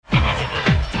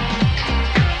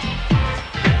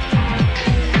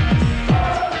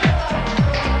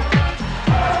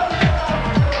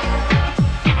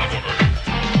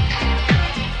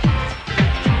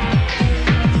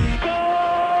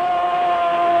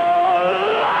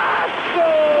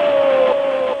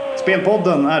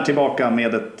Spelpodden är tillbaka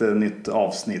med ett nytt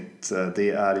avsnitt.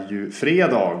 Det är ju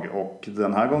fredag och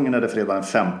den här gången är det fredag den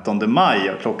 15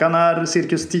 maj. Klockan är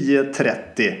cirkus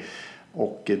 10.30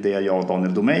 och det är jag,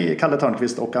 Daniel Domey, Kalle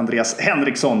Törnqvist och Andreas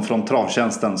Henriksson från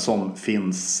Travtjänsten som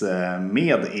finns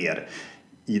med er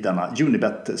i denna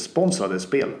Unibet-sponsrade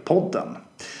Spelpodden.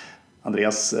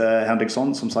 Andreas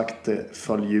Henriksson som sagt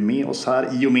följer med oss här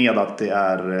i och med att det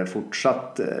är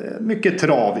fortsatt mycket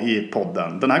trav i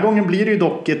podden. Den här gången blir det ju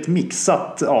dock ett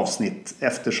mixat avsnitt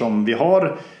eftersom vi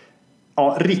har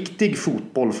riktig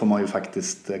fotboll får man ju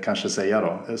faktiskt kanske säga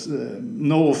då.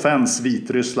 No offense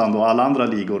Vitryssland och alla andra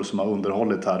ligor som har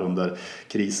underhållit här under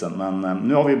krisen. Men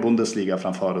nu har vi Bundesliga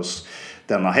framför oss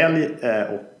denna helg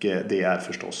och det är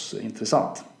förstås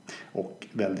intressant och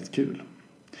väldigt kul.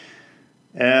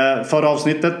 Förra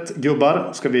avsnittet, gubbar,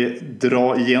 ska vi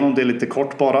dra igenom det lite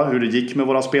kort bara hur det gick med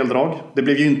våra speldrag. Det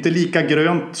blev ju inte lika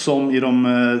grönt som i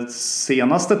de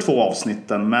senaste 2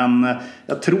 avsnitten, men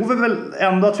jag tror väl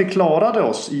ändå att vi klarade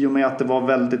oss i och med att det var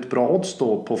väldigt bra odds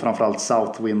då på framförallt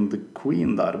Southwind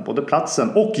Queen där, både platsen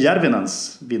och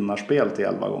Järvinens vinnarspel till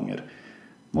 11 gånger.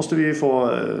 Måste vi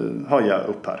få höja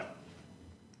upp här.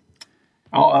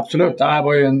 Ja, absolut. Det här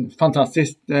var ju en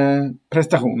fantastisk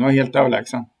prestation och helt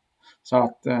överlägsen. Så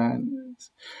att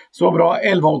så bra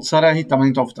 11-oddsare hittar man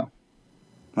inte ofta.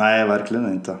 Nej,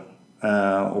 verkligen inte.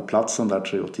 Och platsen där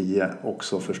 3-10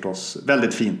 också förstås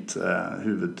väldigt fint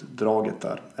huvuddraget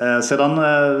där.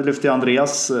 Sedan lyfte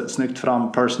Andreas snyggt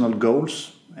fram personal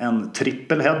goals. En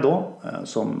trippelhead då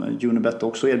som Unibet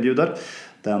också erbjuder.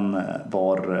 Den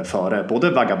var före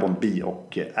både Vagabond B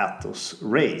och Atos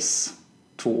Race.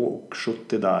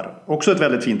 2,70 där. Också ett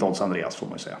väldigt fint odds, Andreas, får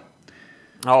man ju säga.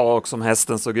 Ja, och som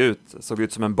hästen såg ut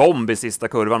som en bomb i sista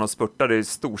kurvan och spurtade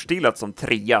storstilat som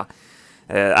 3.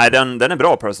 Den är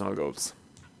bra, personal goals.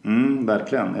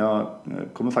 Verkligen. Jag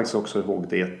kommer faktiskt också ihåg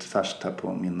det färskt här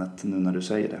på minnet nu när du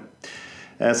säger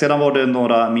det. Sedan var det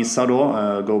några missar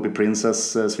då. Gobi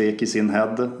Princess svek i sin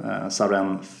head.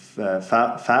 Saren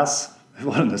Fas. Hur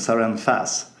var det nu? Saren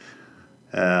Fas.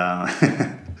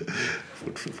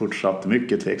 Fortsatt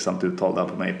mycket tveksamt uttal där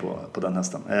på mig på den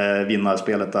hästen.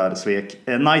 Vinnarspelet där svek.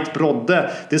 Knight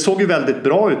Brodde, det såg ju väldigt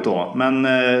bra ut då. Men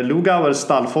Lugauers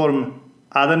stallform,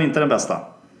 är den inte den bästa?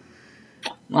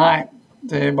 Nej,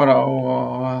 det är bara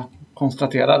att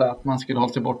konstatera det. Att man skulle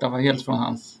hålla sig borta helt från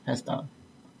hans hästar.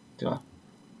 Tyvärr.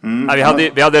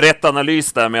 Vi hade rätt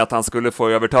analys där med att han skulle få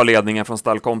överta ledningen från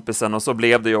stallkompisen. Och så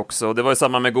blev det ju också. Det var ju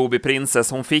samma med Gobi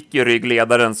Princess. Hon fick ju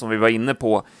ryggledaren som vi var inne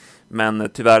på. Men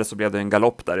tyvärr så blev det en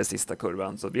galopp där i sista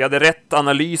kurvan. Så vi hade rätt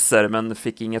analyser men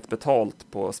fick inget betalt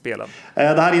på spelen.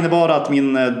 Det här innebar att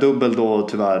min dubbel då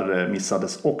tyvärr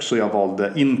missades också. Jag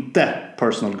valde inte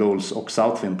personal goals och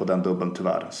Southwind på den dubbeln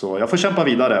tyvärr. Så jag får kämpa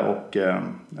vidare och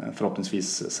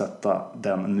förhoppningsvis sätta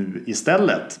den nu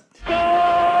istället.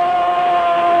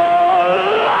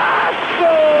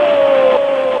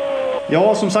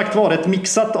 Ja, som sagt var ett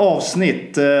mixat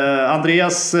avsnitt.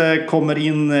 Andreas kommer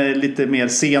in lite mer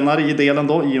senare i delen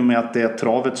då, i och med att det är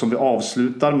travet som vi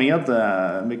avslutar med.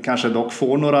 Vi kanske dock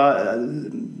får några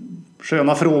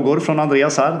sköna frågor från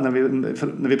Andreas här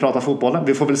när vi pratar fotbollen.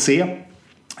 Vi får väl se.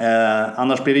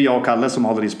 Annars blir det jag och Kalle som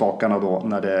håller i spakarna då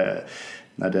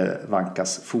när det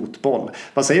vankas fotboll.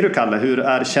 Vad säger du, Kalle? Hur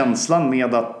är känslan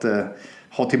med att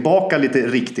ha tillbaka lite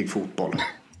riktig fotboll?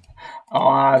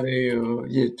 Ja, det är ju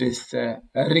givetvis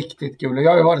riktigt kul.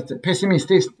 Jag har ju varit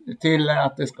pessimistisk till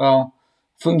att det ska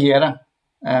fungera.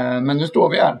 Men nu står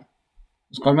vi här.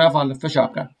 Ska vi i alla fall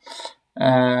försöka.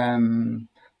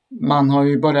 Man har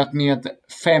ju börjat med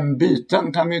 5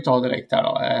 byten kan vi ju ta direkt här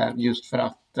då. Just för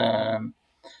att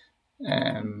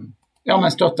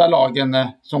men stötta lagen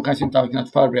som kanske inte har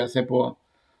kunnat förbereda sig på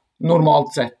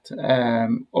normalt sätt.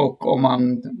 Och om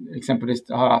man exempelvis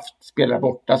har haft spelare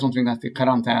borta som tvingas till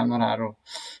karantän och det här. Och,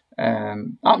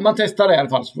 man testar det i alla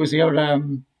fall så får vi se hur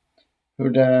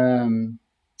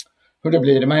det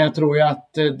blir. Men jag tror ju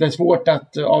att det är svårt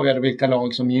att avgöra vilka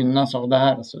lag som gynnas av det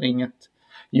här. Så det är inget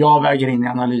jag väger in i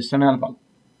analysen i alla fall.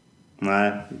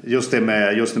 Nej, just det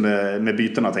med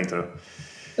bytena tänkte du?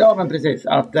 Ja, men precis.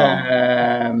 Att,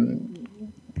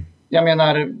 jag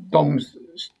menar, de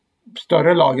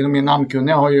större lagen, de är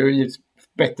namnkunniga, har ju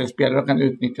bättre spelare och kan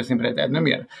utnyttja sin bredd ännu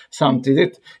mer.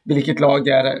 Samtidigt, vilka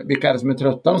är det som är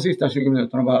trötta de sista 20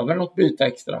 minuterna och behöver något byta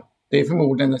extra? Det är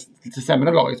förmodligen lite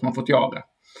sämre laget som har fått jaga.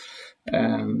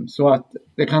 Så att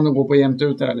det kan nog gå på jämnt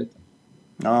ut där lite.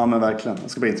 Ja, men verkligen. Det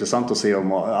ska bli intressant att se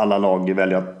om alla lag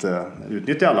väljer att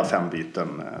utnyttja alla 5 byten.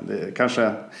 Det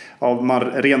kanske av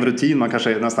ren rutin, man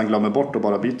kanske nästan glömmer bort och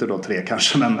bara byter då 3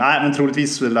 kanske. Men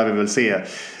troligtvis lär vi väl se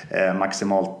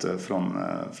maximalt från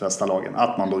flesta lagen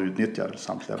att man då utnyttjar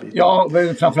samtliga byten. Ja,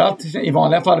 framförallt i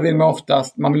vanliga fall vill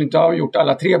man vill inte ha gjort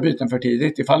alla 3 byten för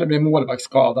tidigt. Ifall det blir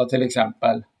målvaktsskada till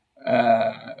exempel.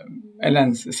 Eller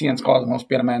en senskada som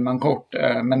spelar med en man kort.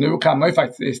 Men nu kan man ju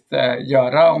faktiskt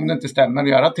göra, om det inte stämmer,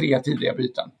 göra 3 tidiga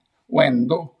byten. Och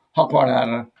ändå ha kvar det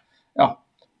här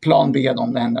plan B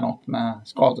om det händer något med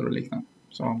skador och liknande.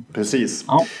 Så. Precis.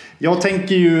 Ja. Jag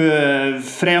tänker ju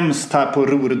främst här på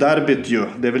Ruhrderbyt ju.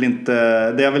 Det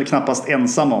är jag väl knappast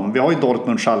ensam om. Vi har ju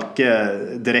Dortmund-Schalke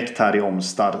direkt här i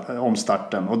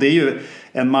omstarten. Och det är ju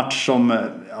en match som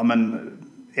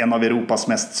en av Europas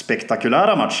mest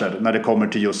spektakulära matcher när det kommer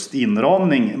till just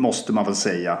inramning, måste man väl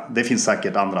säga. Det finns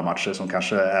säkert andra matcher som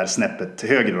kanske är snäppet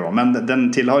högre då, men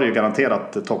den tillhör ju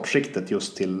garanterat toppskiktet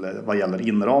just till vad gäller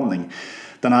inramning.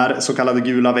 Den här så kallade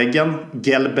gula väggen,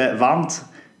 gelbe Wand,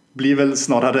 blir väl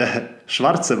snarare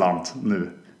schwarze Wand nu.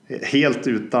 Helt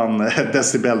utan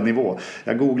decibelnivå.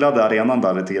 Jag googlade arenan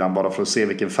där lite grann bara för att se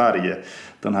vilken färg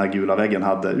den här gula väggen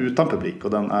hade utan publik.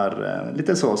 Och den är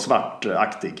lite så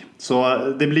svartaktig. Så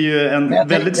det blir ju en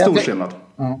väldigt stor skillnad.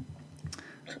 Ja.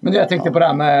 Men jag tänkte på det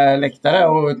här med läktare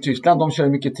och Tyskland, de kör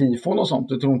mycket tifon och sånt.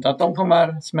 Du tror inte att de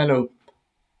kommer smälla upp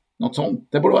något sånt?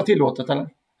 Det borde vara tillåtet eller?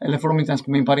 Eller får de inte ens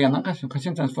komma in på arenan kanske? Kanske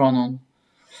inte ens får ha någon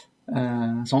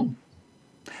sån.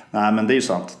 Nej, men det är ju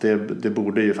sant. Det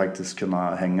borde ju faktiskt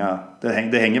kunna hänga.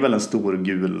 Det hänger väl en stor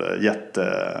gul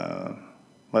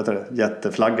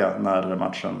jätteflagga när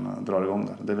matchen drar igång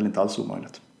där. Det är väl inte alls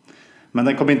omöjligt. Men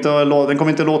den kommer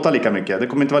inte låta lika mycket. Det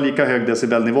kommer inte vara lika hög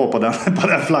decibelnivå på den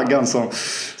flaggan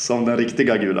som den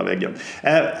riktiga gula väggen.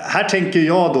 Här tänker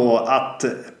jag då att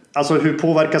alltså hur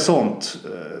påverkar sånt?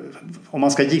 Om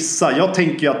man ska gissa. Jag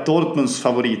tänker ju att Dortmunds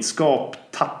favoritskap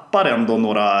tappar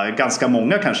ändå ganska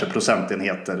många kanske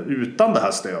procentenheter utan det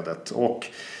här stödet. Och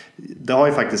det har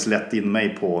ju faktiskt lett in mig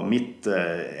på mitt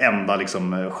enda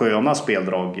sköna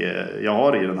speldrag jag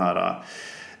har i den här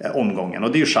omgången.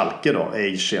 Och det är ju Schalke då,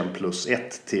 Asian +1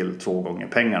 till 2 gånger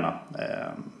pengarna.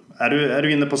 Är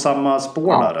du inne på samma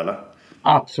spår där eller?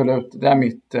 Absolut, det är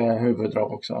mitt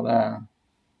huvuddrag också. Det är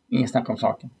ingen snack om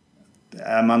saken.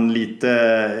 Är man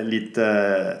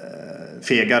lite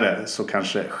fegare så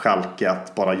kanske Schalke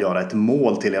att bara göra ett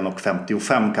mål till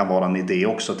 1,55 kan vara en idé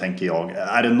också, tänker jag.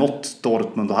 Är det något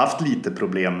Dortmund har haft lite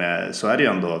problem med så är det ju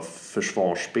ändå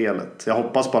försvarsspelet. Jag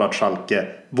hoppas bara att Schalke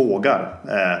vågar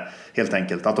helt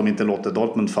enkelt. Att de inte låter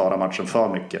Dortmund föra matchen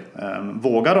för mycket.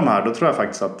 Vågar de här, då tror jag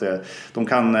faktiskt att de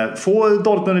kan få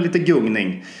Dortmund lite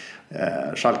gungning.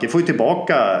 Schalke får ju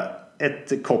tillbaka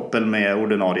ett koppel med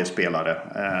ordinarie spelare.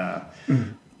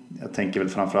 Jag tänker väl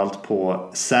framförallt på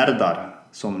Serdar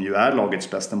som ju är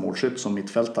lagets bästa målskytt som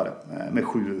mittfältare med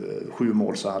 7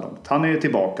 mål så här långt. Han är ju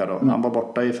tillbaka då. Han var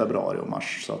borta i februari och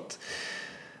mars. Så att,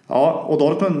 ja, och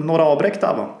Dortmund några avbräck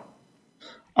där va?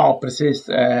 Ja, precis.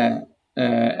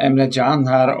 Emre Can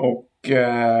här och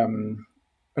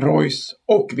Reus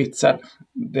och Witzel.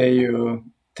 Det är ju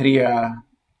 3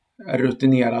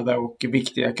 rutinerade och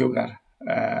viktiga kuggar.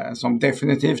 Som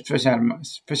definitivt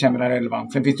försämrar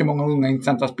relevans. Sen finns det många unga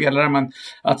intressanta spelare, men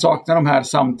att sakna de här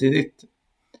samtidigt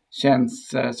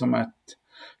känns som ett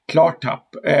klart tapp.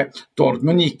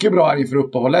 Dortmund gick ju bra här inför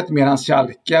uppehållet, medan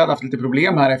Schalke hade haft lite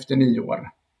problem här efter 9 år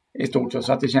i stort sett.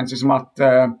 Så att det känns ju som att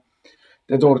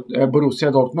det är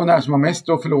Borussia Dortmund är som har mest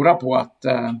att förlora på att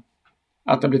det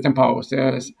har blivit en paus.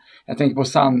 Jag tänker på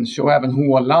Sancho och även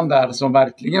Haaland där som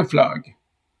verkligen flög.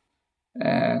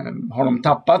 Har de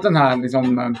tappat den här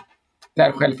det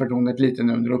här självförtroendet lite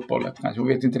nu under uppehållet kanske, och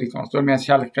vet inte riktigt vad de står med.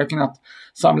 Schalke har kunnat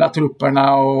samla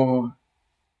trupperna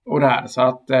och det här, så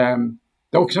att det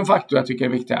är också en faktor jag tycker är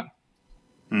viktig här.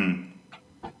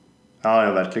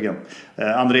 Ja, verkligen.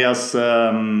 Andreas,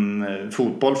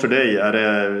 fotboll för dig, är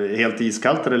det helt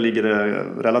iskallt eller ligger det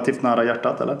relativt nära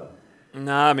hjärtat eller?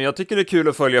 Nej, men jag tycker det är kul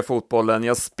att följa fotbollen.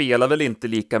 Jag spelar väl inte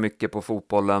lika mycket på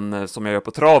fotbollen som jag gör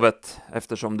på travet,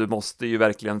 eftersom du måste ju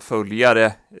verkligen följa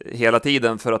det hela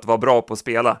tiden för att vara bra på att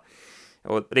spela.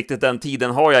 Och riktigt den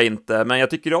tiden har jag inte, men jag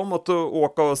tycker om att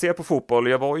åka och se på fotboll.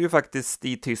 Jag var ju faktiskt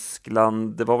i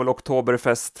Tyskland, det var väl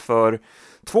Oktoberfest för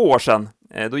 2 år sedan.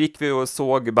 Då gick vi och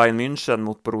såg Bayern München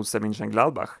mot Borussia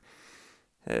Mönchengladbach.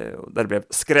 Där det blev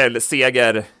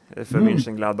skrällseger för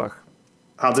Mönchengladbach.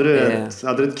 Hade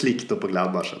du ett klick då på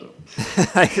Gladbach?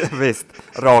 Visst,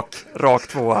 rak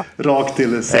tvåa. Rakt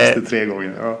till 63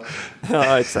 gånger.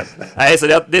 Ja, exakt. Nej,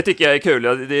 så det tycker jag är kul.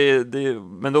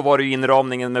 Men då var det ju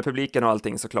inramningen med publiken och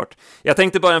allting såklart. Jag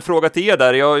tänkte bara en fråga till er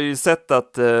där. Jag har ju sett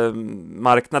att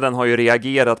marknaden har ju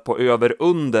reagerat på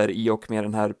över-under i och med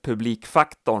den här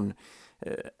publikfaktorn.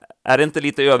 Är det inte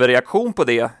lite överreaktion på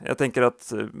det? Jag tänker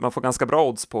att man får ganska bra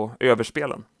odds på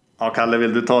överspelen. Ja, Kalle,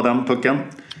 vill du ta den pucken?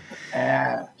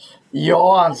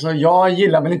 Ja, alltså jag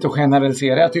gillar väl inte att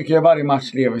generalisera. Jag tycker att varje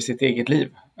match lever sitt eget liv.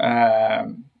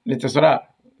 Lite sådär.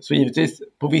 Så givetvis,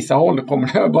 på vissa håll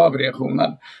kommer det bara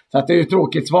överreaktioner. Så att det är ju ett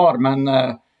tråkigt svar, men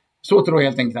så tror jag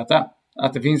helt enkelt att det är.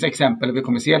 Att det finns exempel där vi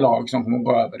kommer se lag som kommer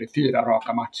gå över i 4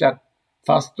 raka matcher.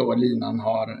 Fast då linan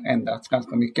har ändrats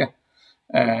ganska mycket.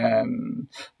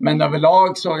 Men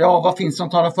överlag så, vad finns som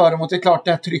talar för emot? Det är klart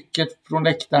det här trycket från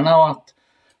läktarna och att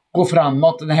gå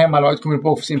framåt. När hemmalaget kommer på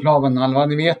offensiv planhalva,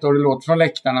 ni vet då det låter från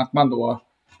läktarna att man då,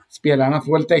 spelarna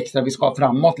får lite extra, vi ska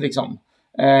framåt liksom.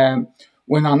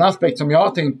 Och en annan aspekt som jag har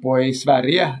tänkt på i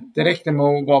Sverige, det räckte med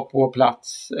att vara på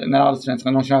plats när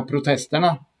allsvenskan, de kör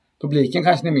protesterna. Publiken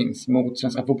kanske ni minns, mot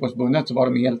Svenska fotbollsförbundet, så var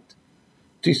de helt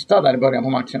tysta där i början på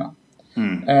matcherna.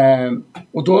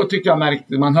 Och då tyckte jag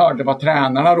man hörde vad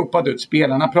tränarna ropade ut,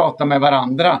 spelarna pratade med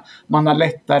varandra, man har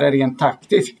lättare rent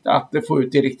taktiskt att få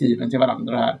ut direktiven till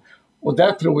varandra här, och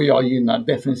där tror jag gynnar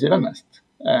defensiven mest,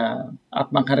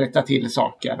 att man kan rätta till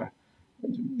saker,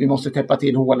 vi måste täppa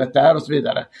till hålet där och så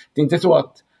vidare. Det är inte så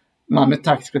att man med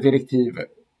taktiska direktiv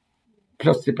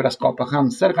plötsligt börjar skapa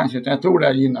chanser kanske, utan jag tror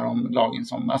det gynnar de lagen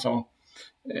som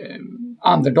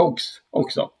underdogs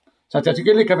också. Så att jag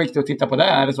tycker det är lika viktigt att titta på det.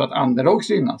 Är det så att underdogs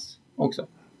gynnas också?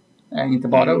 Inte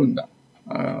bara under.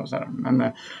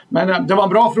 Men det var en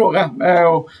bra fråga.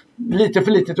 Och lite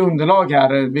för litet underlag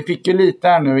här. Vi fick ju lite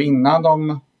här nu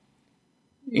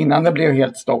innan det blev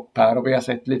helt stopp här. Och vi har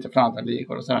sett lite från andra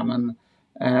ligor och sådär. Men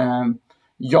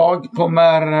jag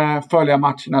kommer följa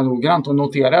matcherna noggrant och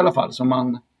notera i alla fall. Så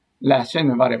man lär sig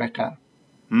nu varje vecka här.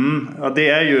 Ja, det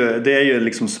är ju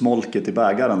liksom smolket i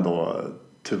bägaren då.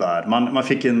 Tyvärr. Man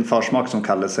fick en försmak som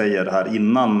Kalle säger här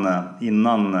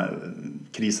innan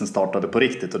krisen startade på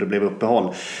riktigt och det blev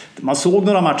uppehåll. Man såg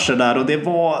några matcher där och det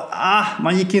var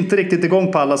man gick inte riktigt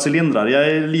igång på alla cylindrar.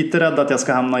 Jag är lite rädd att jag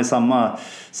ska hamna i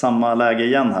samma läge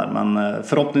igen här, men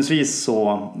förhoppningsvis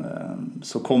så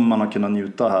kommer man att kunna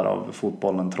njuta här av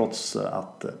fotbollen trots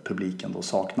att publiken då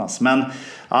saknas. Men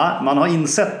man har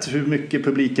insett hur mycket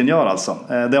publiken gör alltså.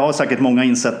 Det har säkert många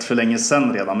insett för länge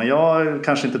sedan redan, men jag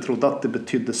kanske inte trodde att det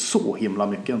betydde så himla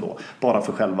mycket ändå, bara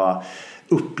för själva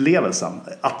upplevelsen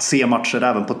att se matcher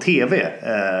även på tv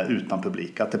utan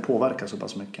publik, att det påverkar så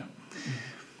pass mycket.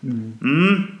 Men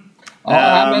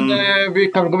vi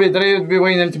kan gå vidare. Vi var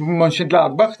inne lite på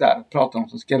Mönchengladbach där, pratade om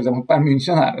som skrällde mot Bayern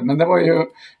München här, men det var ju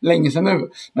länge sedan nu.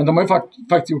 Men de har ju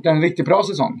faktiskt gjort en riktigt bra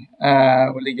säsong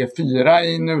och ligger 4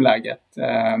 i nuläget.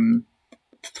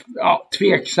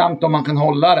 Tveksamt om man kan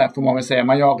hålla det, får man väl säga.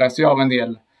 Man jagar sig av en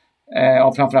del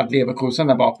av framförallt Leverkusen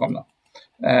där bakom då.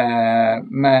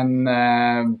 Men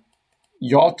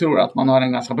jag tror att man har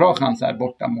en ganska bra chans här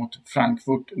borta mot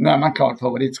Frankfurt. Nu är man klart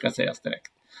favorit, ska sägas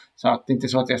direkt. Så att det inte är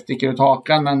så att jag sticker ut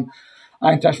hakan, men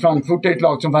Eintracht Frankfurt är ett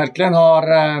lag som verkligen har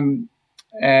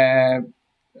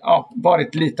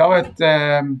varit lite av ett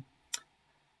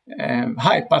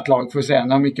hypat lag, för att säga.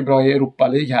 De har mycket bra i Europa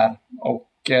League här och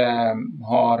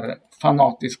har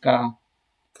fanatiska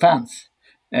fans.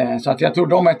 Så att jag tror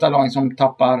de är ett av lagen som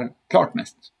tappar klart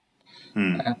mest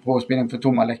på spelen för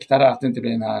tomma läktare, att det inte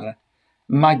blir den här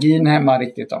magin hemma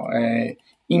riktigt då.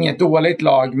 Inget dåligt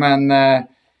lag, men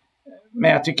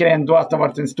jag tycker ändå att det har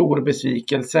varit en stor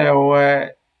besvikelse och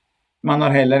man har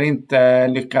heller inte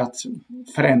lyckats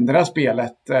förändra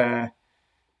spelet.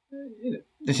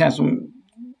 Det känns som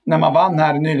när man vann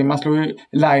här nyligen, man slog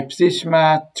Leipzig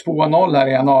med 2-0 här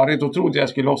i januari, då trodde jag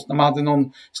skulle lossna. Man hade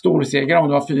någon stor seger, om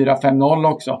det var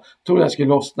 4-5-0 också, trodde jag skulle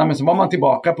lossna, men så var man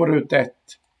tillbaka på ruta 1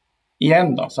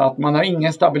 igen då, så att man har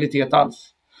ingen stabilitet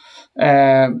alls.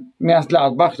 Medan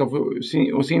Gladbach då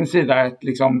å sin sida är ett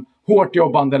liksom hårt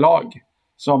jobbande lag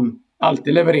som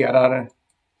alltid levererar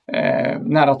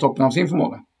nära toppen av sin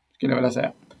förmåga, skulle jag vilja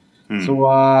säga.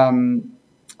 Så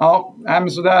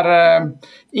men så där,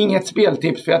 inget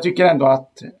speltips, för jag tycker ändå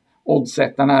att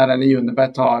oddsättarna här eller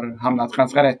Unibet har hamnat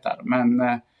ganska rätt där, men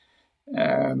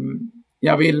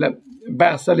jag vill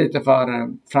bäsa lite för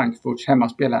Frankfurts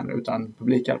hemmaspelare utan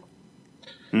publik.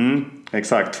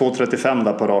 Exakt, 2,35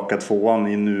 där på raka tvåan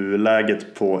i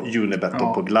nuläget på Unibet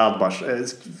och på Gladbach.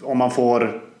 Om man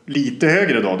får lite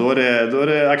högre då är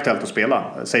det aktuellt att spela.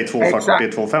 Säg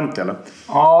 2,40, 2,50 eller?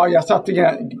 Ja, jag satte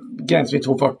gräns vid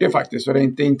 2,40 faktiskt, så det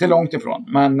är inte långt ifrån.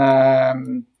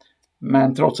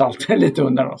 Men trots allt är lite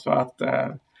under då, så att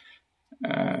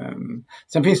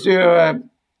sen finns det ju,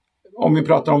 om vi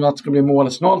pratar om att det ska bli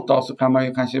målsnålt då, så kan man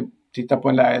ju kanske titta på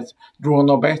en läge draw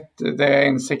no bet, det är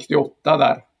en 68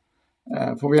 där.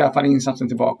 Får vi i alla fall insatsen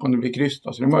tillbaka om det blir kryss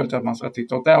då, så det är möjligt att man ska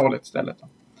titta åt det hållet istället då.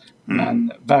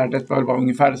 Men värdet bör vara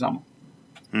ungefär detsamma.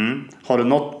 Har du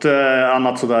något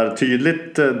annat sådär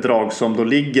tydligt drag som då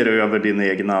ligger över din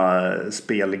egna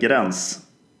spelgräns?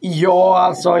 Ja,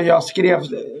 alltså jag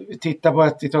tittade på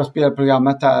ett av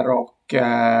spelprogrammet här och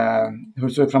hur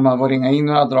såg det framöver att ringa in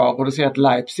några drag, och då ser jag att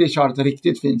Leipzig har ett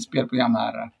riktigt fint spelprogram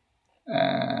här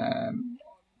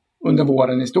under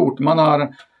våren i stort. Man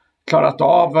har klarat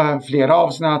av flera av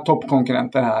sina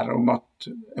toppkonkurrenter här och mött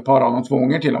ett par av dem 2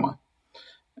 gånger till och med.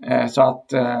 Så att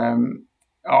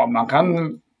ja, man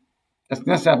kan, jag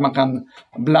skulle säga att man kan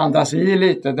blanda sig i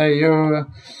lite. Det är ju,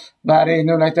 där är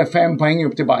nu lite 5 poäng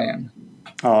upp till Bayern.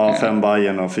 Ja, 5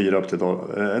 Bayern och 4 upp till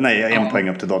Dortmund. Nej, 1 poäng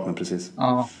upp till Dortmund, precis.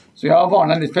 Ja, så jag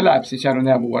varnar lite för Leipzig här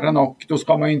under våren, och då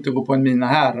ska man ju inte gå på en mina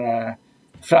här.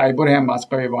 Freiburg hemma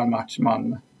ska ju vara en match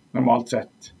man normalt sett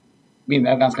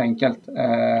vinner ganska enkelt.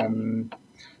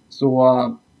 Så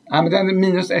ja, men den är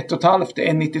minus 1,5, det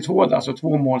är 1,92 där, alltså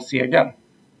 2 målseger.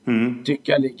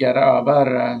 Tycker jag ligger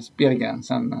över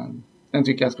spelgränsen. Den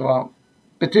tycker jag ska vara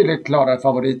betydligt klarare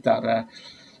favorit där.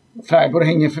 Freiburg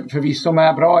hänger förvisso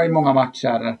med bra i många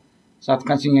matcher, så att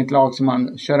kanske inget lag som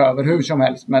man kör över hur som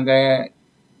helst, men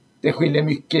det skiljer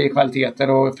mycket i kvaliteter,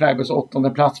 och Freiburgs 8:e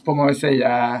plats får man väl säga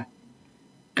är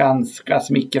ganska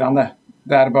smickrande.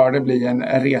 Där bör det bli en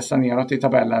resa neråt i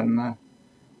tabellen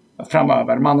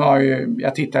framöver. Man har ju,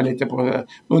 jag tittar lite på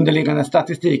underliggande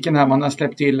statistiken här, man har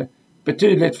släppt till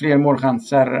betydligt fler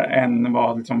målchanser än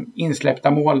vad liksom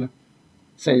insläppta mål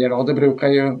säger, och det brukar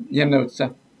ju jämna ut sig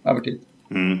över tid.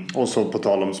 Och så på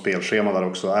tal om spelschema där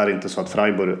också, är det inte så att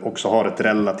Freiburg också har ett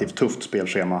relativt tufft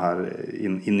spelschema här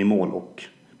in i mål, och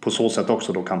på så sätt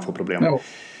också då kan få problem?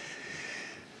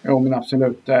 Jo, men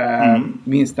absolut.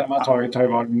 Minsta man tar ju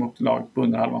varit mot lag på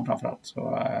underhalvan framförallt.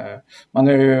 Så, man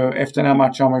är ju, efter den här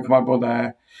matchen har man kvar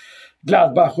både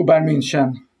Gladbach och Bayern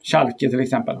München, Schalke till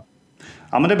exempel.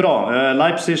 Ja, men det är bra.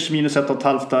 Leipzig minus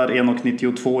 1,5 där,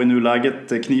 1,92 i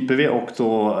nuläget kniper vi, och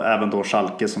då även då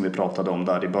Schalke som vi pratade om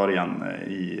där i början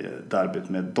i derbyt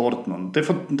med Dortmund.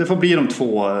 Det får bli de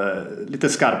 2 lite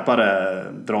skarpare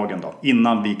dragen då,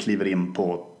 innan vi kliver in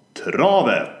på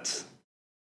travet.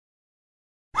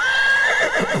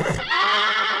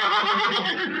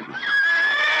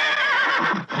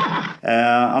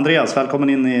 Andreas, välkommen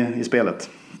in i spelet.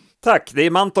 Tack, det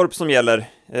är Mantorp som gäller.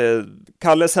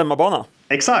 Kalles hemmabana.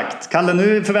 Exakt, Kalle,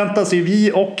 nu förväntas ju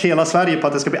vi och hela Sverige på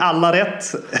att det ska bli alla rätt.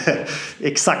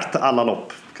 Exakt alla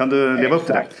lopp. Kan du leva upp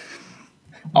till det?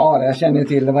 Ja, jag känner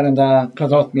till varenda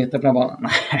kvadratmeter på den banan.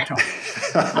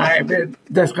 Nej,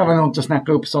 det ska vi nog inte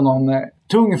snacka upp som någon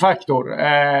tung faktor.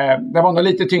 Det var nog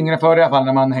lite tyngre förr i alla fall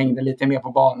när man hängde lite mer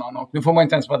på banan, och nu får man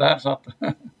inte ens vara där. Så att,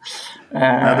 nej, det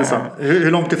är sant.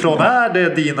 Hur långt ifrån är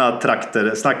det dina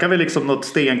trakter? Snackar vi liksom något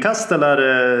stenkast eller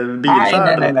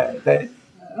bilfärd? Nej.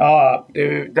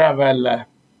 Det är väl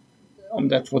om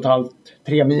det är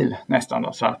 2,5-3 mil nästan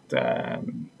då, så att det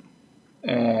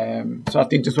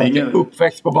är inte så mycket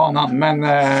uppväxt på banan, men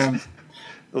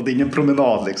och det är ingen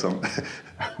promenad liksom.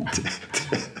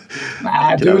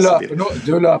 Nej,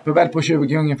 du löper väl på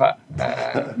 20 ungefär.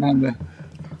 Men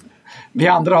vi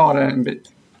andra har en bit.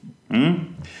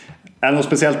 Är det något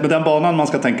speciellt med den banan man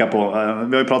ska tänka på?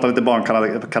 Vi har ju pratat lite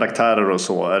barnkaraktärer och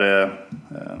så. Är det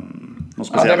något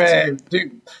speciellt? Ja,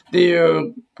 det är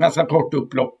ju ganska kort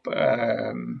upplopp.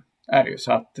 Är det ju,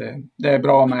 så att det är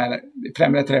bra med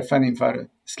främre träffen inför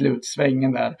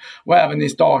slutsvängen där. Och även i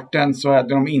starten så är det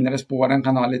de inre spåren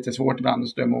kan ha lite svårt ibland att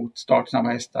stå emot startsnabba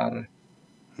hästar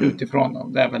utifrån. Då.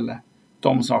 Det är väl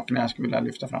de sakerna jag skulle vilja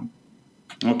lyfta fram.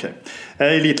 Okej.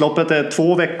 Elitloppet är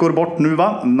 2 veckor bort nu,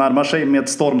 va? Närmar sig med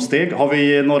stormsteg. Har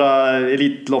vi några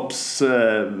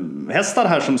Elitloppshästar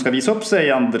här som ska visa upp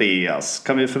sig, Andreas?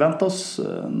 Kan vi förvänta oss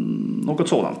något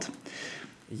sådant?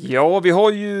 Ja, vi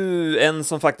har ju en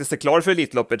som faktiskt är klar för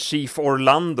Elitloppet, Chief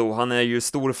Orlando. Han är ju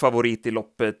stor favorit i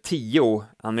loppet 10.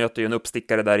 Han möter ju en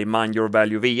uppstickare där i Mind Your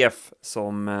Value VF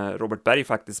som Robert Berg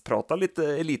faktiskt pratar lite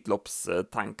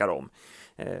Elitloppstankar om.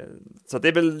 Så det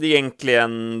är väl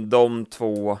egentligen de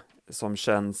 2 som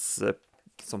känns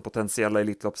som potentiella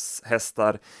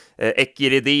Elitloppshästar.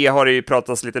 Ekiridé har det ju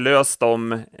pratats lite löst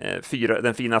om,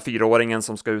 den fina 4-åringen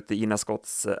som ska ut i Ina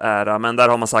Scotts ära, men där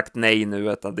har man sagt nej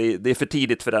nu. Det är för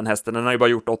tidigt för den hästen, den har ju bara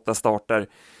gjort 8 starter,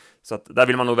 så att där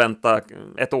vill man nog vänta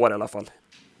 1 år i alla fall.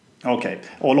 Okej.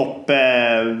 Och lopp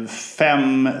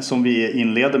 5 som vi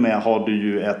inleder med har du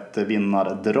ju ett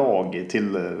vinnardrag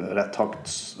till rätt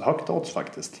högt odds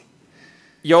faktiskt.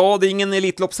 Ja, det är ingen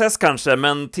elitloppshäst kanske,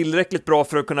 men tillräckligt bra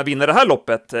för att kunna vinna det här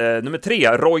loppet. Nummer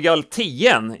 3, Royal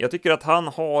Tien. Jag tycker att han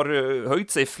har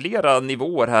höjt sig flera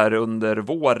nivåer här under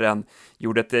våren.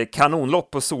 Gjorde ett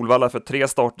kanonlopp på Solvalla för 3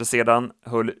 starter sedan,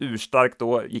 höll urstarkt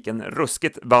då, gick en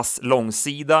ruskigt vass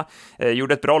långsida.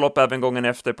 Gjorde ett bra lopp även gången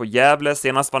efter på Gävle,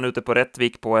 senast var han ute på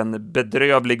Rättvik på en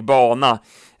bedrövlig bana.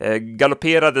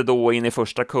 Galopperade då in i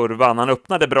första kurvan, han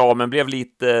öppnade bra men blev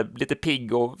lite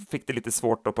pigg och fick det lite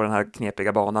svårt då på den här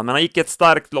knepiga banan. Men han gick ett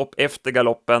starkt lopp efter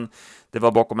galoppen, det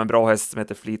var bakom en bra häst som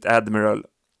heter Fleet Admiral.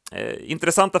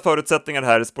 Intressanta förutsättningar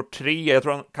här, sport 3, jag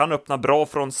tror han kan öppna bra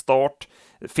från start.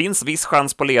 Det finns viss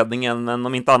chans på ledningen, men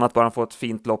om inte annat bara han får ett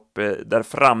fint lopp där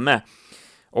framme.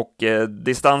 Och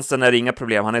distansen är inga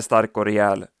problem, han är stark och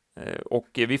rejäl. Och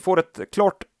vi får ett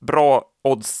klart bra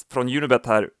odds från Unibet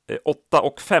här,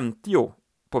 8,50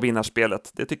 på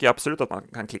vinnarspelet. Det tycker jag absolut att man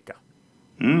kan klicka.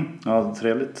 Ja,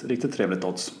 trevligt, riktigt trevligt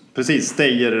odds. Precis,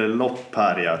 Steyr-lopp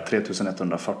här, ja,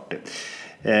 3140.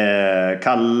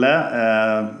 Kalle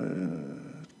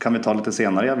kan vi ta lite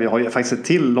senare. Ja, vi har ju faktiskt ett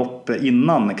till lopp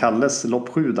innan Kalles lopp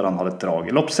 7 där han har ett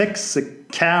drag. Lopp 6,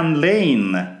 Can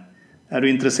Lane, är du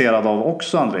intresserad av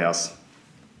också, Andreas?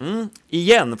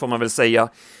 Igen får man väl säga.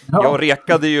 Ja. Jag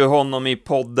rekade ju honom i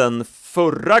podden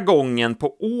förra gången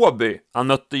på Åby. Han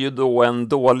mötte ju då en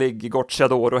dålig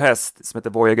Gocciadoro-häst som heter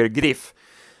Voyager Griff.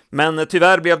 Men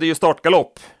tyvärr blev det ju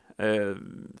startgalopp.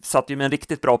 Satt ju med en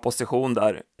riktigt bra position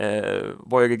där.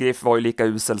 Voyager Griff var ju lika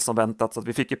usel som väntat, så att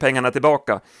vi fick ju pengarna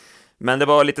tillbaka. Men det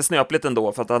var lite snöpligt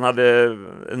ändå, för att han hade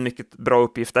en mycket bra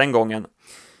uppgift den gången.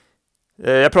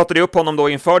 Jag pratade upp honom då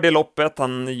inför det loppet.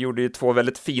 Han gjorde ju 2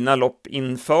 väldigt fina lopp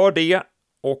inför det.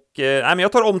 Och men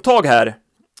jag tar omtag här.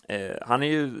 Han är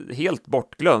ju helt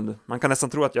bortglömd. Man kan nästan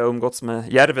tro att jag har umgåtts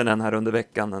med Järvenen här under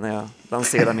veckan när jag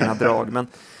lanserar mina drag.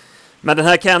 Men den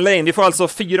här Can Lane, vi får alltså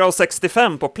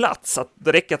 4,65 på plats. Att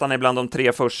det räcker att han är bland de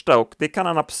 3 första, och det kan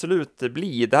han absolut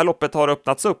bli. Det här loppet har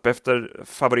öppnats upp efter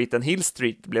favoriten Hill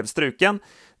Street blev struken.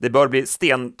 Det bör bli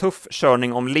stentuff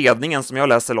körning om ledningen som jag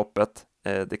läser loppet.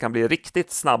 Det kan bli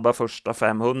riktigt snabba första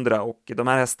 500, och de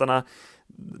här hästarna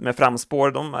med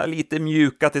framspår, de är lite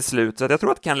mjuka till slut. Så jag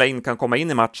tror att Can Lane kan komma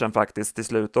in i matchen faktiskt till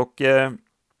slut. Och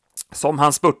som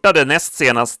han spurtade näst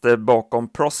senast bakom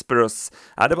Prosperous,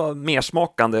 det var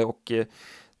mersmakande, och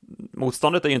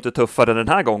motståndet är ju inte tuffare den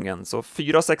här gången. Så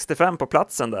 4,65 på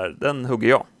platsen där, den hugger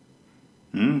jag.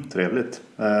 Trevligt.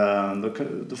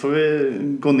 Då får vi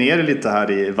gå ner lite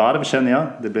här i varv, känner jag.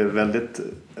 Det blev väldigt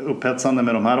upphetsande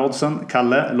med de här oddsen.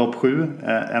 Kalle, lopp 7,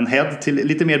 en head till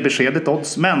lite mer beskedligt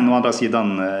odds, men å andra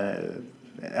sidan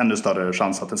ännu större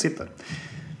chans att den sitter.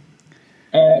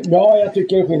 Ja, jag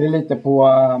tycker det skiljer lite på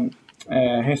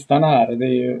hästarna här. Det är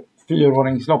ju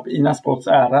 4-åringslopp, Ina Scotts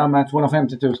ära med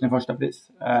 250 000 i första pris.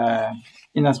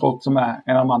 Ina Scott som är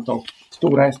en av Mantorp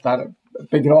stora hästar,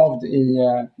 begravd i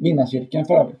vinnarcirkeln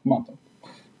för övrigt på Mantorp.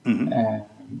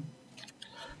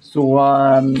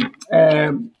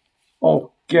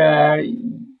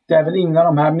 Det är väl ingen av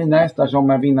de här mina hästar som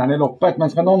är vinnaren i loppet, men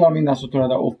ska någon av vinna så tror jag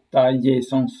det är 8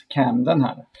 Jasons Camden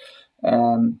här.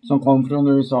 Som kom från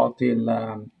USA till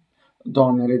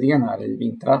Daniel Redén här i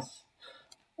vintras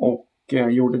och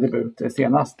gjorde debut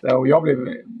senast, och jag blev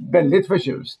väldigt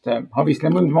förtjust. Har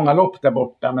visserligen vunnit många lopp där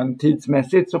borta, men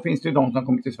tidsmässigt så finns det ju de som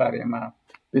kommer till Sverige med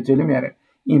betydligt mer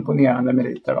imponerande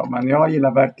meriter då. Men jag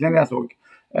gillar verkligen, jag såg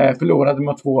förlorade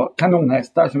mot 2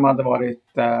 kanonhästar som hade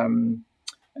varit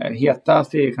heta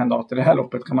seriekandidater i det här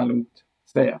loppet, kan man lugnt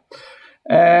säga.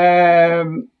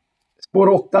 Spår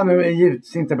 8 nu är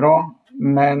givetvis inte bra,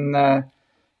 men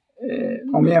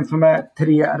om vi jämför med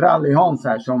 3 rallyhans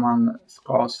här som man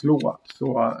ska slå,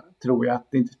 så tror jag att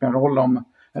det inte spelar roll om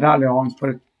rallyhans på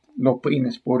ett lopp på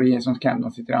innerspår och Jasons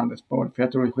Camden sitter i andelsspår, för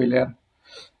jag tror det skiljer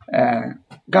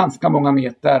ganska många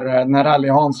meter. När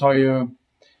rallyhans har ju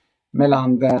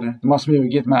Melander, de har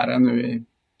smugit med den nu i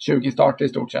 20 starter i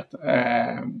stort sett.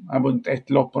 Har vunnit ett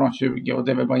lopp på de 20, och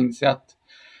det är väl bara att inse att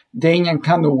det är ingen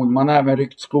kanon, man har även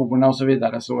ryckt skorna och så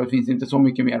vidare, så det finns inte så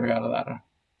mycket mer att göra där,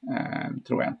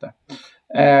 tror jag inte.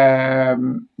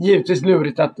 Givetvis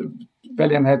lurigt att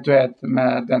välja en head-to-head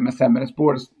med den med sämre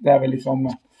spår. Det är väl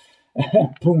liksom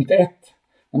punkt 1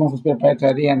 när man får spela på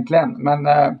head-to-head egentligen, men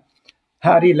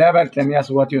här gillar jag verkligen när jag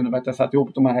såg att Unibet har satt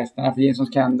ihop de här hästarna, för Jasons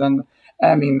Camden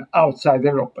är min outsider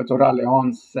i loppet, och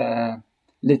rallyhans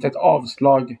litet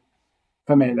avslag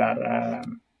för mig där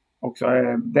också.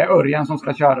 Det är Örjan som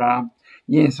ska köra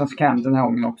Jasons Camden den här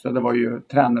gången också. Det var ju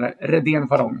tränare Redén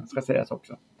förra gången, ska sägas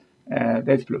också. Det är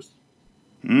ett plus.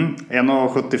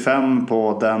 1,75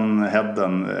 på den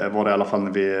headen var det i alla fall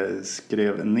när vi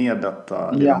skrev ner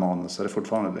detta lilla manus. Så är det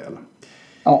fortfarande det, eller?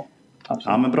 Ja, absolut.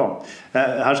 Ja, men bra.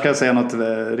 Här ska jag säga något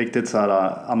riktigt så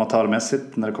här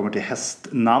amatörmässigt när det kommer till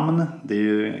hästnamn. Det är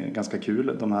ju ganska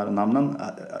kul, de här namnen.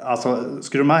 Alltså,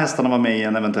 skulle de här hästarna vara med i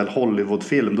en eventuell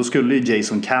Hollywoodfilm, då skulle ju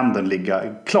Jason Camden ligga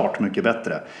klart mycket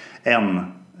bättre än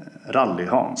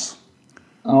Rally-Hans.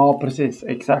 Ja, precis.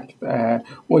 Exakt.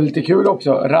 Och lite kul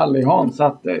också, Rally-Hans,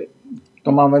 att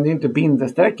de använder ju inte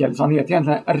bindestreck, så han heter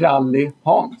egentligen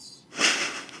Rally-Hans.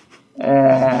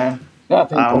 Det har jag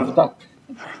tänkt ofta.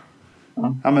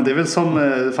 Ja, men det är väl som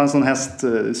det fanns någon häst,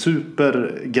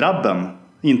 Supergrabben.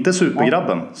 Inte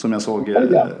Supergrabben som jag såg.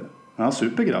 Ja,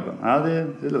 Supergrabben. Ja, det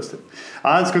är lustigt.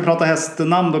 Ja, ska vi prata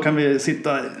hästnamn, då kan vi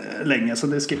sitta länge, så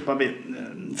det skippar vi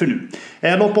för nu.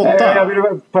 Lopp 8. Jag vill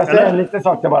säga en liten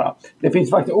sak där bara. Det finns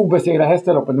faktiskt obesegrade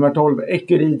hästar i loppet, nummer 12,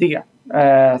 Ecurie D.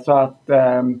 Så att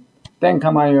den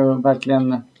kan man ju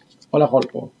verkligen hålla koll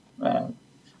på.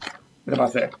 Det är bara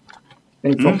att säga. Det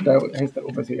är inte så ofta hästar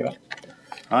obesegrade.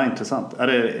 Ja, intressant. Är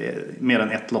det mer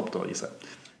än ett lopp då, gissar jag?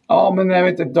 Ja, men jag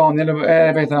vet inte,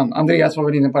 Andreas var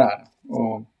väl inne på det här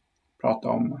och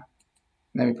pratade om,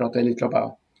 när vi pratade Elitlopp,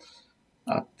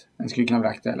 att den skulle kunna bli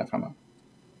aktuell framöver.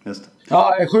 Just det.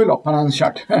 Ja, 7 lopp han har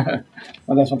kört.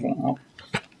 Och det är som frågan,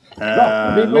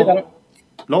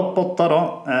 Lopp 8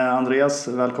 då. Andreas,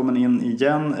 välkommen in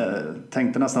igen.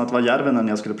 Tänkte nästan att det var Järvenen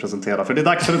jag skulle presentera, för det är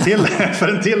dags för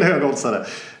en till högoddsare.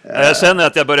 Jag känner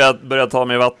att jag börjar ta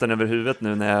mig vatten över huvudet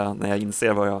nu när jag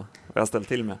inser vad jag ställt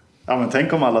till med. Ja, men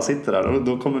tänk om alla sitter där, och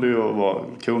då kommer du att vara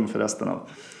kung för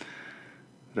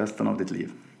resten av ditt liv.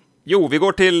 Jo, vi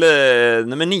går till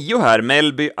nummer 9 här,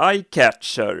 Melby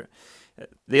Eyecatcher.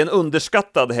 Det är en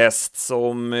underskattad häst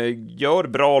som gör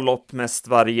bra lopp mest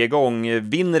varje gång,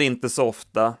 vinner inte så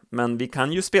ofta, men vi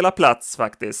kan ju spela plats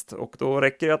faktiskt, och då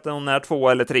räcker det att hon är 2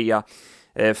 eller 3.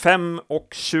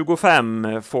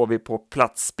 5,25 får vi på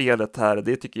platsspelet här,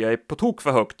 det tycker jag är på tok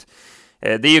för högt.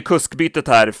 Det är ju kuskbytet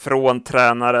här från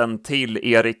tränaren till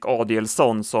Erik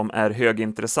Adielsson som är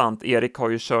högintressant. Erik har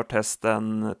ju kört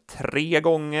hästen 3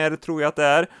 gånger, tror jag att det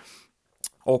är.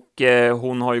 Och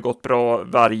hon har ju gått bra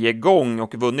varje gång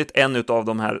och vunnit en av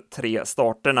de här 3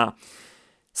 starterna.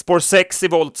 Spår 6 i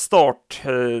voltstart,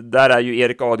 där är ju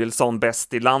Erik Adielsson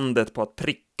bäst i landet på att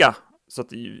pricka. Så att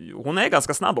hon är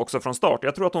ganska snabb också från start.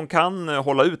 Jag tror att hon kan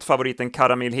hålla ut favoriten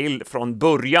Caramel Hill från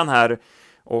början här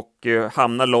och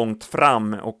hamna långt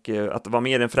fram, och att vara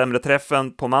med i den främre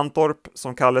träffen på Mantorp,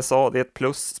 som Kalle sa, det är ett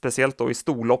plus, speciellt då i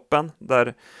storloppen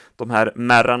där de här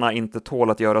märrarna inte tål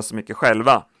att göra så mycket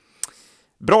själva.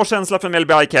 Bra känsla för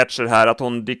Melby Eyecatcher här, att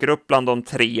hon dyker upp bland de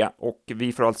 3, och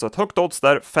vi får alltså ett högt odds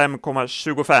där,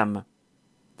 5,25.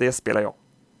 Det spelar jag.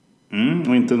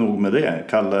 Och inte nog med det,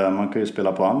 Kalle, man kan ju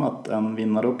spela på annat än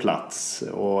vinnare och plats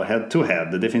och head to head.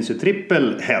 Det finns ju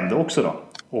trippel head också då.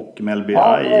 Och Melby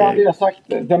Eye... Ja, jag har sagt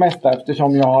det mesta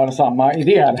eftersom jag har samma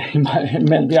idé här,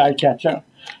 Melby Eyecatcher.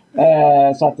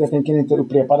 Så att jag tänker inte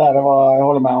upprepa det här. Jag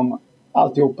håller med om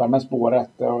alltihopa med spåret.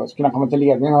 Och skulle man komma till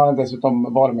ledningen har jag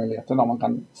dessutom valmöjligheten om man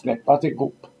kan släppa till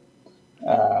Coop.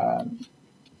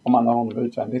 Om man har honom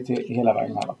utvändigt hela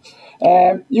vägen här då.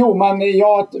 Jo, men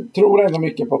jag tror ändå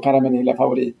mycket på Caramelilla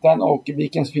favoriten, och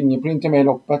Vikens Fingerprint är med i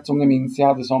loppet, som ni minns jag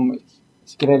hade som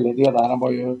skrällidé där. Han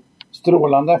var ju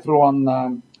strålande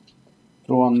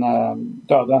från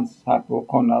dödens här på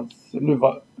Konrads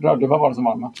Rödluva var det som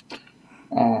vann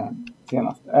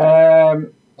senast.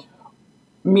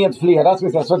 Med flera ska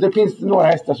vi säga. Så det finns några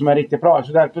hästar som är riktigt bra,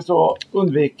 så därför så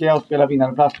undviker jag att spela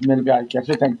vinnande plats med Bjarkar.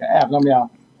 Så jag tänkte, även om jag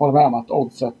håller med om att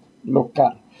oddset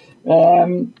lockar.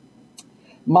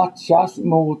 Matchas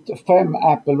mot 5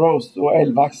 Apple Rose och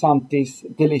 11 Xantis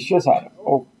Delicious här.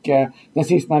 Och den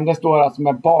sistnämnda står alltså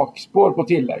med bakspår på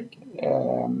tillägg.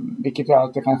 Vilket gör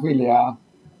att det kan skilja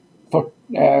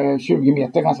 20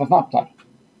 meter ganska snabbt här.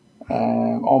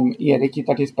 Om Erik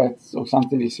hittar till spets och Xantis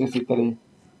Delicious sitter i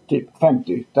typ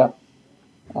 50 ytor.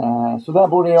 Så där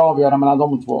borde jag avgöra mellan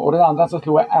de 2. Och den andra så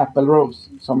slår jag Apple Rose,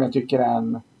 som jag tycker är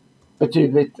en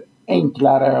betydligt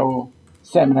enklare och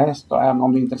sämre häst då, även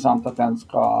om det är intressant att den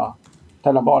ska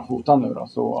tälla barfota nu då,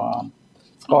 så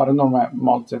ska den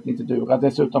normalt sett inte duga.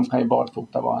 Dessutom kan ju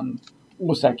barfota vara en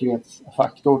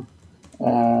osäkerhetsfaktor,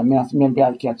 medan med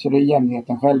Bjärkatcher är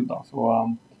jämnheten själv då,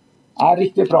 så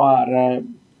riktigt bra här.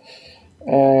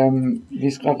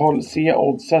 Vi ska se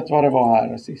oddset vad det var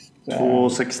här sist.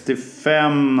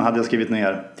 2,65 hade jag skrivit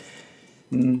ner.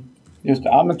 Just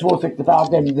det, men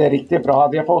 2,65 det är riktigt bra.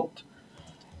 Hade jag fått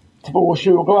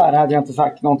 2,20 här hade jag inte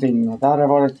sagt någonting. Det hade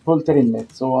varit fullt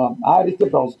rimligt. Så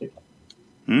riktigt bra stycke.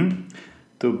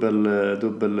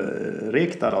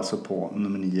 Dubbelrek där alltså på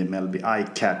nummer 9 Melby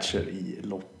Eyecatcher i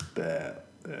lopp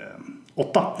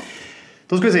 8.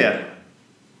 Då ska vi se.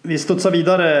 Vi studsar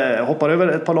vidare, hoppar över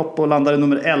ett par lopp och landar i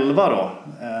nummer 11 då.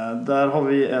 Där har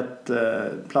vi ett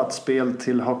platsspel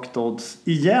till högt odds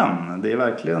igen. Det är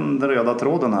verkligen den röda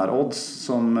tråden här. Odds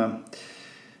som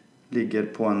ligger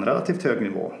på en relativt hög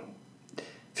nivå.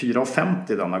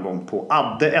 4,50 denna gång på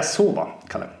Adde SH, va,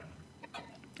 Kalle?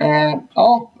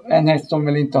 Ja, en häst som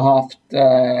väl inte har haft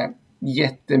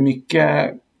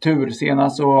jättemycket tur.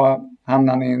 Senast så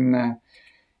hamnade han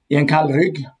i en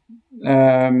kallrygg.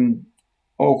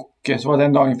 Och så var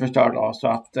den dagen förstörd då, så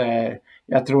att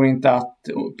jag tror inte att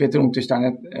Peter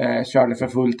Untersteiner körde för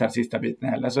fullt här sista biten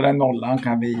heller. Så den nollan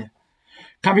kan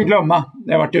vi glömma.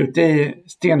 Det har varit ute i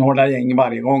stenhårda gäng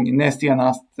varje gång. Näst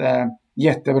senast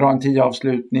jättebra en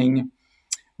 10-avslutning.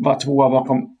 Var 2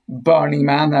 bakom Burning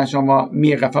Man här som var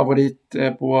mega favorit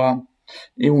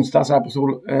i onsdags här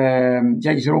på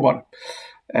Jägersro.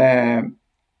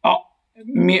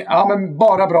 Men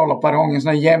bara bra lopp varje gång. En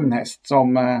sån här jämn häst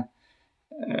som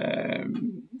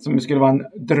skulle vara en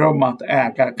dröm att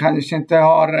äga. Kanske inte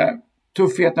har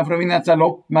tuffheten för att vinna ett sådant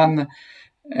lopp, men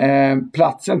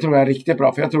platsen tror jag är riktigt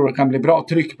bra, för jag tror det kan bli bra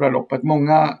tryck på loppet.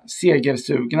 Många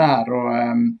segersugna här och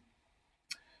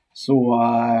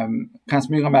kan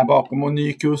smyga med bakom. Och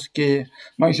ny kusk i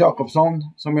Magnus Jakobsson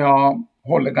som jag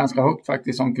håller ganska högt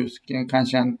faktiskt som kusk.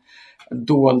 Kanske en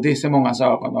doldis i mångas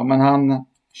ögon, men han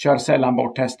kör sällan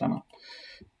bort hästarna.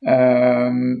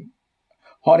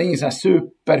 Har ingen så här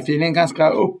superfeeling,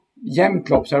 ganska jämnt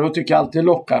lopp, så då tycker jag alltid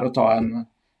lockar att ta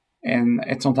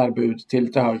ett sånt här bud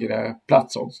till högre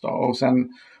platsodds då.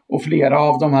 Och flera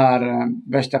av de här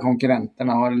värsta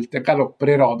konkurrenterna har lite galopper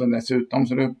i raden dessutom,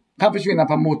 så du kan försvinna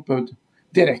på motbud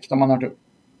direkt om man har tur.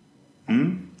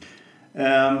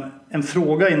 En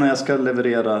fråga innan jag ska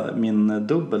leverera min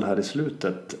dubbel här i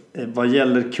slutet. Vad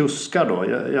gäller kuskar då?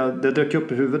 Det dök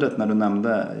upp i huvudet när du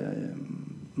nämnde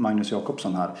Magnus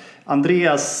Jakobsson här.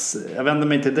 Andreas, jag vänder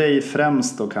mig till dig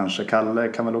främst då kanske. Kalle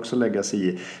kan väl också lägga sig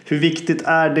i. Hur viktigt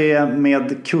är det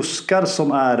med kuskar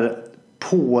som är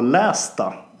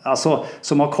pålästa? Alltså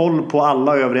som har koll på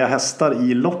alla övriga hästar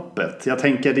i loppet. Jag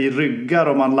tänker i ryggar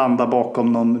om man landar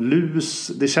bakom någon lus.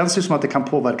 Det känns ju som att det kan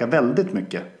påverka väldigt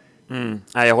mycket.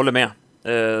 Nej, jag håller med.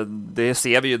 Det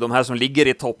ser vi ju, de här som ligger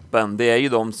i toppen, det är ju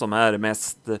de som är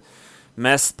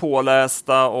mest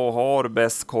pålästa och har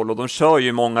bäst koll, och de kör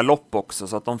ju många lopp också,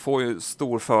 så att de får ju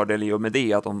stor fördel i och med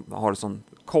det, att de har sån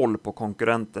koll på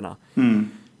konkurrenterna.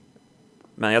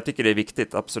 Men jag tycker det är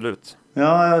viktigt, absolut.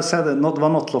 Ja, jag ser det. Det var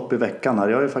något lopp i veckan här.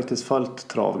 Jag har ju faktiskt följt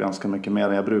trav ganska mycket mer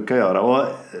än jag brukar göra. Och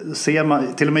ser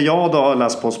man, till och med jag då har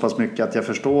läst på så pass mycket att jag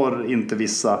förstår inte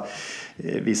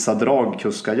vissa drag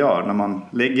kuskar gör. När man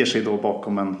lägger sig då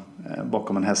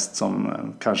bakom en häst som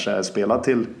kanske är spelad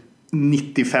till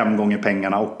 95 gånger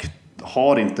pengarna och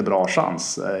har inte bra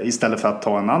chans. Istället för att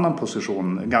ta en annan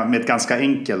position med ett ganska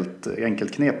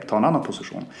enkelt knep, ta en annan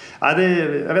position.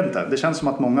 Jag vet inte, det känns som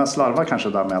att många slarvar kanske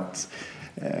där med att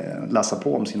läsa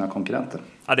på om sina konkurrenter.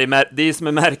 Ja, det som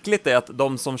är märkligt är att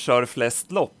de som kör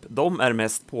flest lopp, de är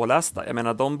mest pålästa. Jag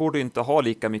menar, de borde inte ha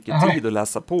lika mycket tid att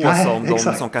läsa på som de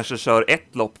som kanske kör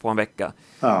ett lopp på en vecka.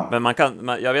 Ja.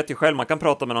 Men jag vet ju själv, man kan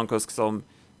prata med någon kusk som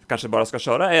kanske bara ska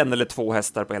köra 1 eller 2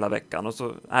 hästar på hela veckan, och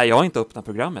så, nej, jag har inte öppnat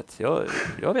programmet.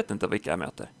 Jag vet inte vilka jag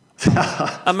möter.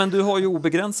 Ja, men du har ju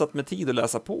obegränsat med tid att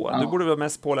läsa på. Ja. Du borde vara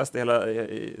mest påläst det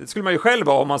skulle man ju själv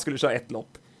vara om man skulle köra ett lopp.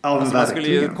 Ja, alltså man skulle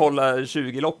ju kolla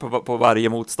 20 lopp på varje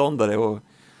motståndare och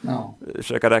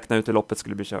försöka räkna ut hur loppet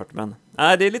skulle bli kört. Men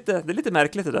nej, det är lite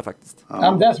märkligt det där faktiskt.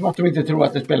 Ja, det är som att de inte tror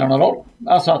att det spelar någon roll.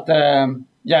 Alltså att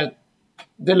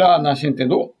det lönar sig inte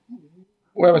då.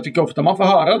 Och jag tycker ofta man får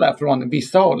höra det från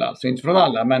vissa håll, alltså inte från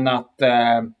alla, men att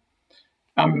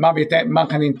man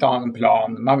kan inte ha en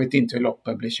plan, man vet inte hur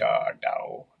loppen blir körda,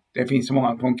 och det finns så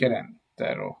många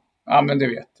konkurrenter, och men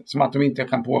du vet, som att de inte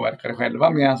kan påverka det själva,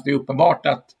 medan det är uppenbart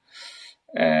att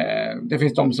det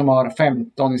finns de som har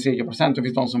 15 i segerprocent, och det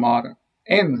finns de som har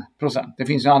 1%. Det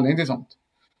finns ju anledning till sånt.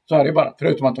 Så är det bara,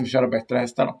 förutom att de kör bättre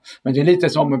hästar då. Men det är lite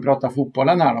som vi pratar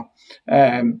fotbollen här då.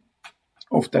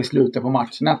 Ofta i slutet på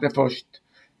matchen, att det är först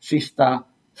sista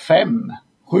 5-7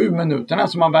 minuterna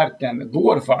som man verkligen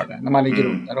går för det, när man ligger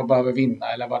under och behöver vinna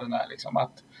eller vad det är liksom.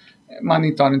 Att man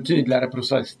inte har en tydligare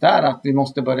process där, att vi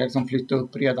måste börja liksom flytta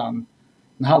upp redan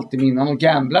en halvtimme innan och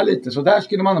gambla lite. Så där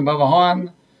skulle man behöva ha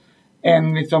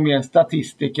en liksom mer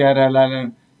statistiker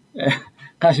eller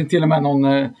kanske till och med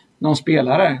någon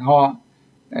spelare ha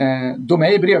de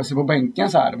är bredvid sig på bänken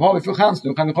så här. Vad har vi för chans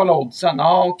nu? Kan du kolla oddsen?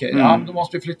 Ja, okej. Ja, då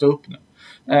måste vi flytta upp nu.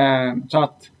 Så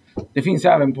att det finns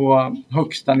även på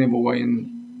högsta nivå i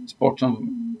en sport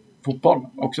som fotboll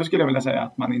också, skulle jag vilja säga,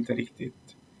 att man inte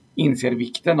riktigt inser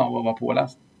vikten av att vara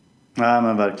påläst. Nej,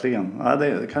 men verkligen. Ja,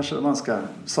 det kanske man ska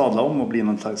sadla om och bli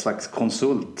någon slags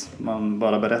konsult. Man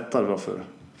bara berättar vad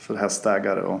för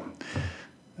hästägare och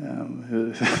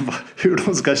hur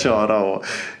de ska köra och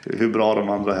hur bra de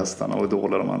andra hästarna och hur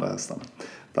dåliga de andra hästarna.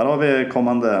 Där har vi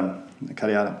kommande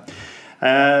karriären.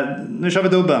 Nu kör vi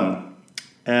dubben.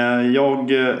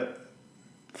 Jag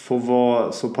får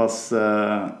vara så pass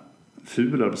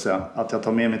ful att jag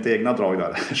tar med mitt egna drag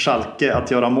där. Schalke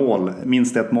att göra mål,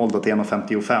 minst ett mål då till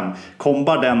 1,55.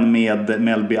 Kombar den med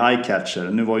Melby Eyecatcher.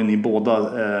 Nu var ju ni båda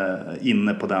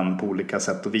inne på den på olika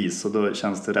sätt och vis, så då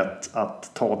känns det rätt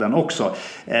att ta den också.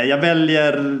 Jag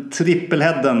väljer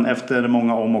trippelheaden efter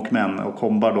många om och men och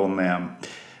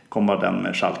kombar den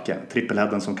med Schalke.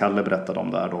 Trippelheaden som Kalle berättade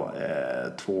om där då,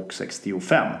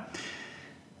 2,65.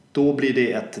 Då blir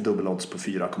det ett dubbelodds på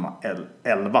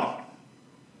 4,11.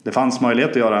 Det fanns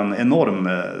möjlighet att göra en enorm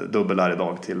dubbel här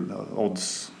idag till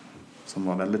odds som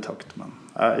var väldigt högt. Men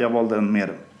jag valde en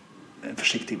mer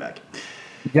försiktig väg.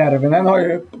 Järvinen har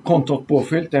ju kontot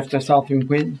påfyllt efter Southern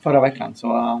Queen förra veckan. Så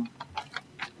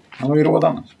han har ju råd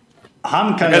annars.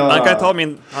 Han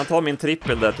tar min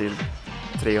trippel där till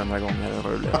 300 gånger. Eller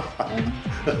vad det blev.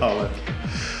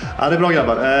 Ja, det är bra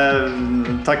grabbar.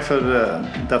 Tack för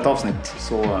detta avsnitt.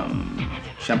 Så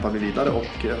kämpar vi vidare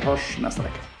och hörs nästa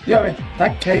vecka. Det gör vi.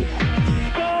 Tack, hej.